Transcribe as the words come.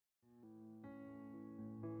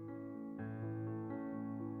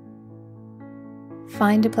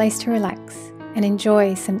find a place to relax and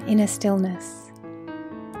enjoy some inner stillness.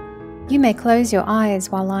 You may close your eyes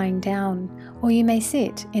while lying down, or you may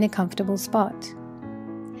sit in a comfortable spot.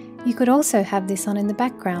 You could also have this on in the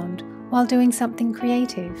background while doing something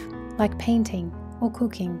creative, like painting or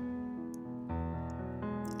cooking.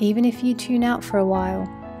 Even if you tune out for a while,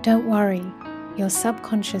 don't worry, your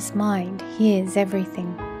subconscious mind hears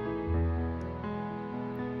everything.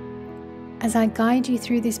 As I guide you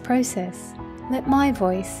through this process, let my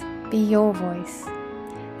voice be your voice.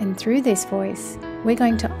 And through this voice, we're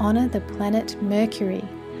going to honor the planet Mercury,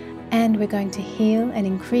 and we're going to heal and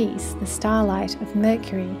increase the starlight of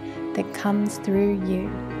Mercury that comes through you.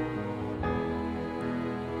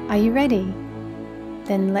 Are you ready?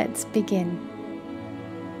 Then let's begin.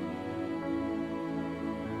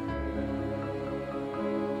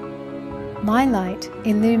 My light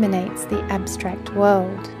illuminates the abstract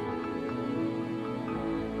world.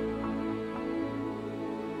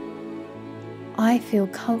 I feel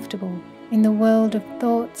comfortable in the world of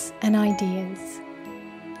thoughts and ideas.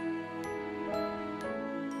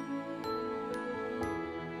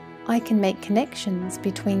 I can make connections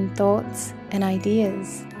between thoughts and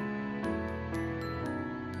ideas.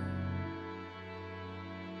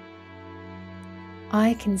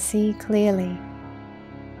 I can see clearly.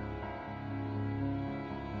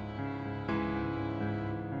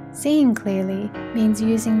 Seeing clearly means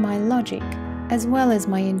using my logic as well as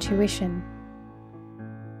my intuition.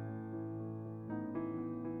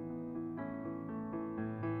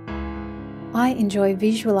 I enjoy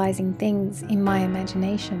visualizing things in my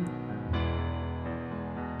imagination.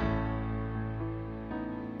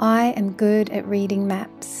 I am good at reading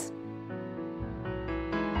maps.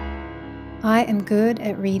 I am good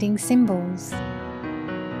at reading symbols.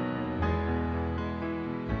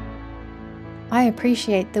 I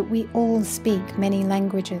appreciate that we all speak many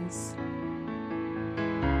languages.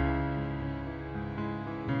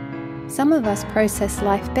 Some of us process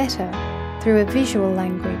life better through a visual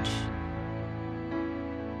language.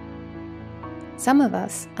 Some of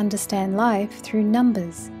us understand life through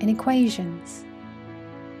numbers and equations.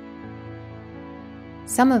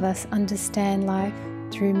 Some of us understand life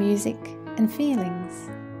through music and feelings.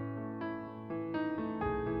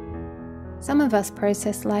 Some of us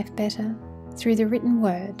process life better through the written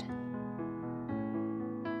word.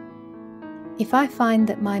 If I find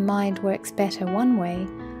that my mind works better one way,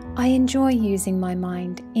 I enjoy using my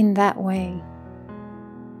mind in that way.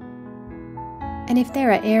 And if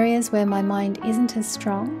there are areas where my mind isn't as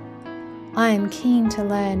strong, I am keen to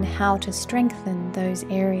learn how to strengthen those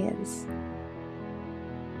areas.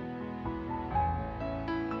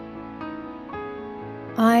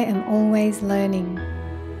 I am always learning.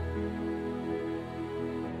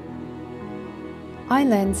 I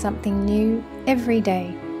learn something new every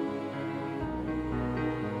day.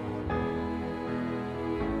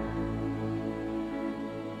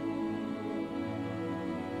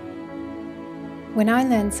 When I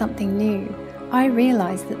learn something new, I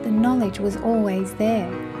realize that the knowledge was always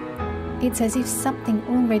there. It's as if something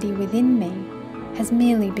already within me has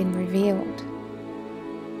merely been revealed.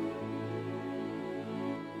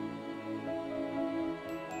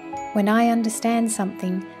 When I understand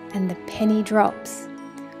something and the penny drops,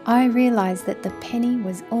 I realize that the penny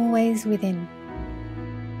was always within.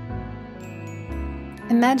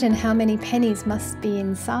 Imagine how many pennies must be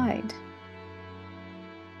inside.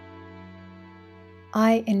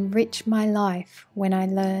 I enrich my life when I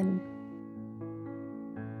learn.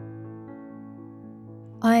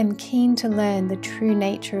 I am keen to learn the true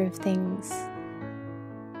nature of things.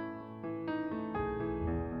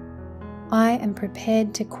 I am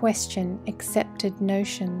prepared to question accepted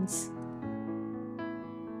notions.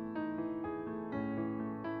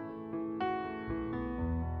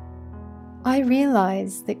 I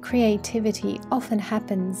realize that creativity often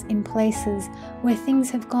happens in places where things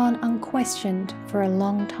have gone unquestioned for a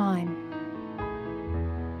long time.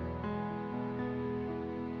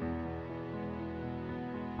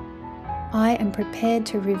 I am prepared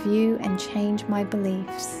to review and change my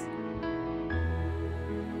beliefs.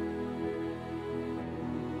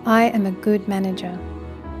 I am a good manager.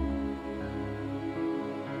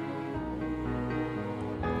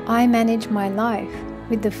 I manage my life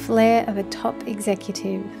with the flair of a top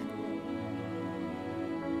executive.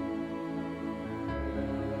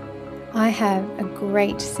 I have a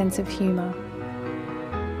great sense of humor.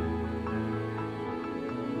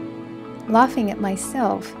 Laughing at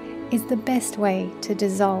myself is the best way to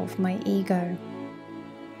dissolve my ego.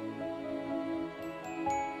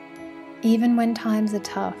 Even when times are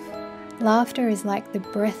tough, laughter is like the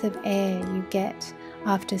breath of air you get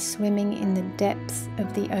after swimming in the depths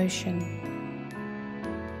of the ocean.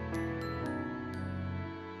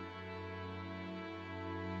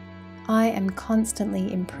 I am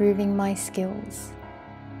constantly improving my skills.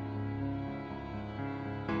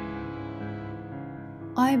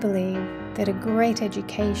 I believe that a great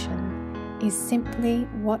education is simply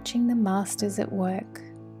watching the masters at work.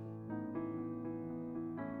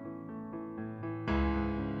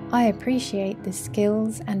 I appreciate the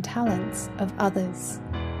skills and talents of others.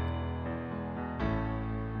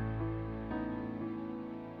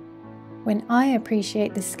 When I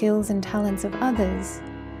appreciate the skills and talents of others,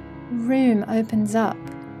 room opens up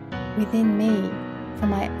within me for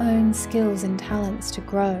my own skills and talents to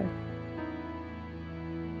grow.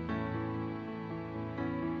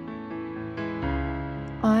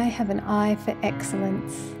 I have an eye for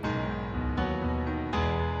excellence.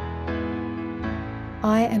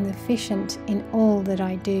 I am efficient in all that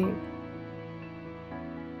I do.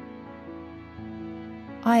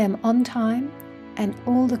 I am on time, and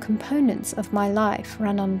all the components of my life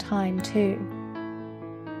run on time too.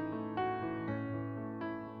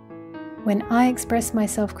 When I express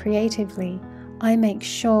myself creatively, I make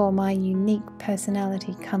sure my unique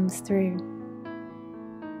personality comes through.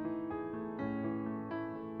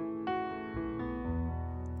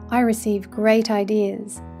 I receive great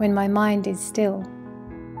ideas when my mind is still.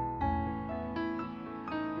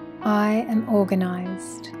 I am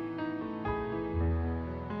organized.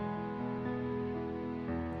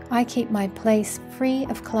 I keep my place free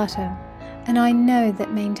of clutter, and I know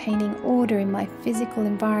that maintaining order in my physical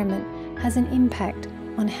environment has an impact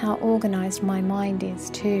on how organized my mind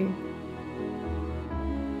is too.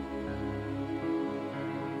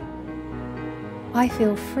 I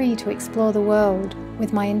feel free to explore the world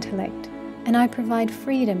with my intellect, and I provide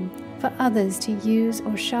freedom for others to use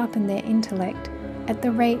or sharpen their intellect at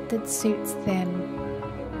the rate that suits them.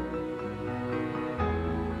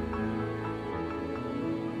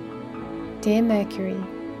 Dear Mercury,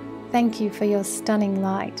 thank you for your stunning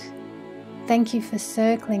light. Thank you for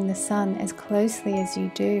circling the sun as closely as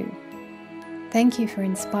you do. Thank you for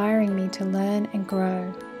inspiring me to learn and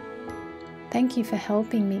grow. Thank you for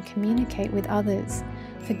helping me communicate with others,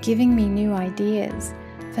 for giving me new ideas,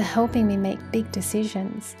 for helping me make big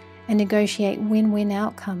decisions and negotiate win-win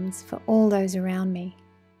outcomes for all those around me.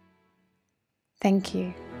 Thank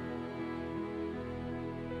you.